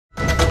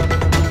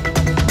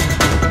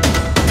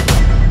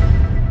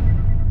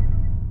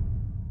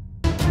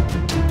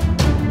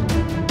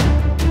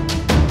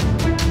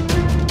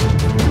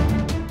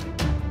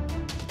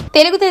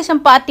Telugu Desam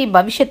party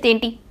భవిష్యత్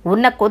ఏంటి?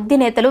 ఉన్న కొద్ది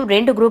నేతలు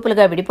 2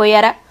 గ్రూపులుగా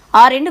విడిపోయారా?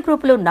 ఆ 2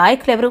 గ్రూపులు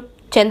నాయకులెవరు?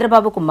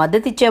 చంద్రబాబుకు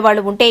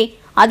మద్దతిచ్చేవాళ్లు ఉంటే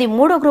అది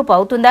 3వ గ్రూప్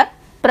అవుతుందా?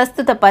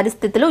 ప్రస్తుత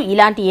పరిస్థితులు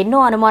ఇలాంటి ఎన్నో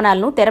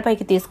అనుమానాలను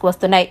తెరపైకి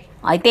తీసుకువస్తున్నాయి.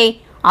 అయితే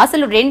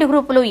అసలు 2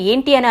 గ్రూపులు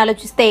ఏంటి అని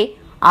ఆలోచిస్తే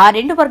ఆ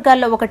 2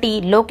 వర్గాల్లో ఒకటి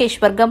లోకేష్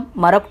వర్గం,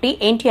 మరొకటి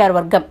ఎన్టీఆర్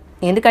వర్గం.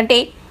 ఎందుకంటే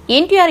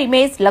ఎన్టీఆర్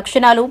ఇమేజ్,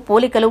 లక్షణాలు,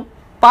 పోలికలు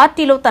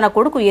పార్టీలో తన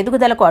కొడుకు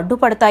ఎదుగుదలకు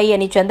అడ్డుపడతాయి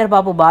అని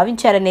చంద్రబాబు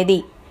భావించారనేది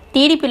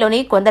టీడీపీలోని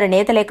కొందరు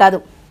నేతలే కాదు,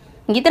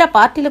 ఇతర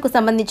పార్టీలకు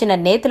సంబంధించిన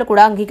నేతలు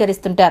కూడా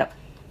అంగీకరిస్తుంటారు.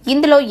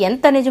 ఇందులో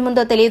ఎంత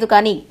నిజముందో తెలియదు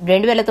కానీ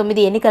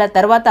 2009 ఎన్నికల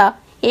తర్వాత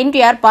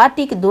ఎన్టీఆర్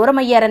పార్టీకి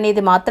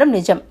దూరమయ్యారనేది మాత్రం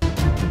నిజం.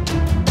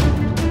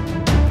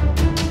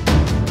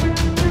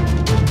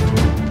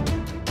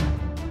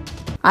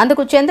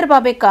 అందుకు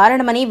చంద్రబాబే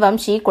కారణమని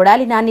వంశీ,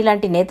 కొడాలి నాని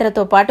లాంటి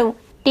నేతలతో పాటు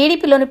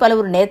టీడీపీలోని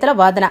పలువురు నేతల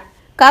వాదన.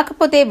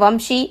 కాకపోతే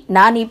వంశీ,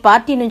 నాని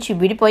పార్టీ నుంచి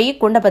విడిపోయి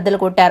కుండబద్దలు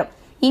కొట్టారు.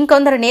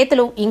 ఇంకొందరు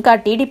నేతలు ఇంకా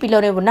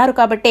టీడీపీలోనే ఉన్నారు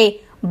కాబట్టే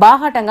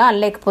బాహాటంగా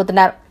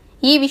అనలేకపోతున్నారు.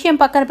 ఈ విషయం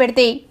పక్కన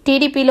పెడితే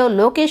టీడీపీలో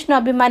లోకేష్ను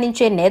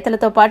అభిమానించే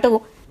నేతలతో పాటు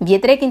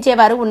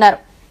వ్యతిరేకించేవారు ఉన్నారు.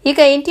 ఇక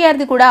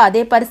ఎన్టీఆర్ది కూడా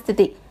అదే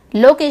పరిస్థితి.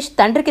 లోకేష్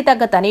తండ్రికి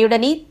తగ్గ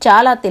తనయుడని,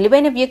 చాలా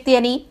తెలివైన వ్యక్తి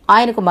అని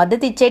ఆయనకు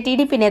మద్దతిచ్చే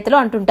టీడీపీ నేతలు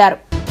అంటుంటారు.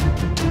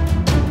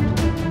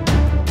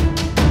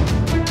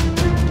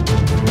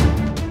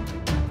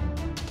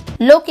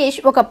 లోకేష్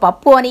ఒక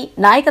పప్పు అని,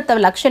 నాయకత్వ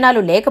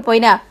లక్షణాలు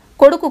లేకపోయినా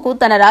కొడుకుకు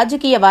తన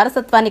రాజకీయ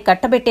వారసత్వాన్ని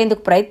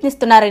కట్టబెట్టేందుకు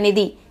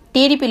ప్రయత్నిస్తున్నారనేది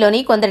టీడీపీలోని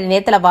కొందరి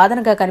నేతల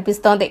వాదనగా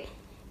కనిపిస్తోంది.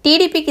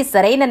 టీడీపీకి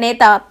సరైన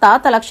నేత,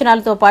 తాత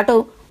లక్షణాలతో పాటు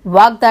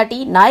వాగ్దాటి,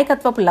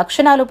 నాయకత్వపు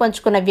లక్షణాలు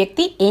పంచుకున్న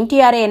వ్యక్తి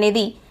ఎన్టీఆర్ఏ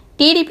అనేది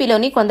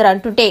టీడీపీలోని కొందరు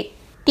అంటుంటే,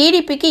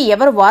 టీడీపీకి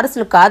ఎవరు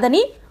వారసులు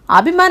కాదని,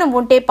 అభిమానం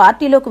ఉంటే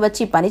పార్టీలోకి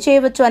వచ్చి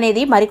పనిచేయవచ్చు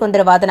అనేది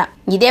మరికొందరి వాదన.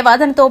 ఇదే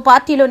వాదనతో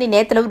పార్టీలోని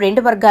నేతలు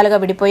 2 వర్గాలుగా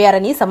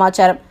విడిపోయారని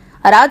సమాచారం.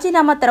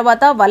 రాజీనామా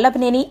తర్వాత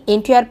వల్లభనేని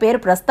ఎన్టీఆర్ పేరు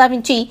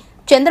ప్రస్తావించి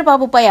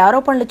చంద్రబాబుపై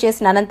ఆరోపణలు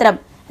చేసిన అనంతరం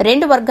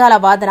 2 వర్గాల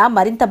వాదన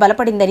మరింత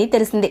బలపడిందని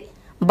తెలిసింది.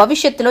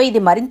 భవిష్యత్తులో ఇది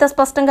మరింత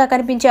స్పష్టంగా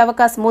కనిపించే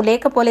అవకాశమూ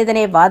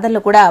లేకపోలేదనే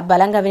వాదనలు కూడా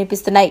బలంగా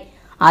వినిపిస్తున్నాయి.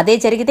 అదే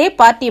జరిగితే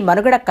పార్టీ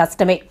మనుగడ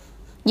కష్టమే.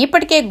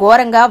 ఇప్పటికే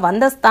ఘోరంగా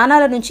 100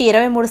 స్థానాల నుంచి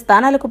 23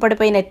 స్థానాలకు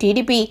పడిపోయిన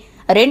టీడీపీ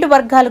 2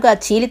 వర్గాలుగా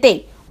చీలితే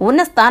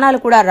ఉన్న స్థానాలు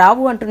కూడా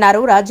రావు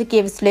అంటున్నారు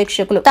రాజకీయ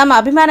విశ్లేషకులు. తమ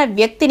అభిమాన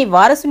వ్యక్తిని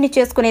వారసుని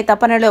చేసుకునే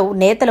తపనలో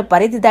నేతలు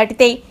పరిధి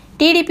దాటితే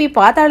టీడీపీ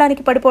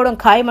పాతాళానికి పడిపోవడం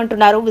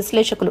ఖాయమంటున్నారు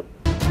విశ్లేషకులు.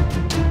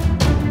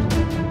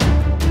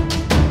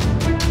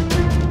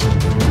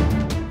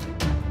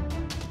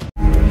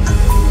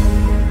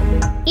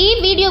 ఈ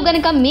వీడియో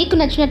గనుక మీకు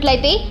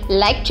నచ్చినట్లయితే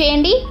లైక్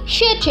చేయండి,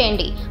 షేర్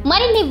చేయండి.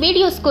 మరిన్ని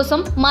వీడియోస్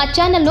కోసం మా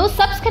ఛానల్ను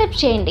సబ్స్క్రైబ్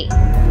చేయండి.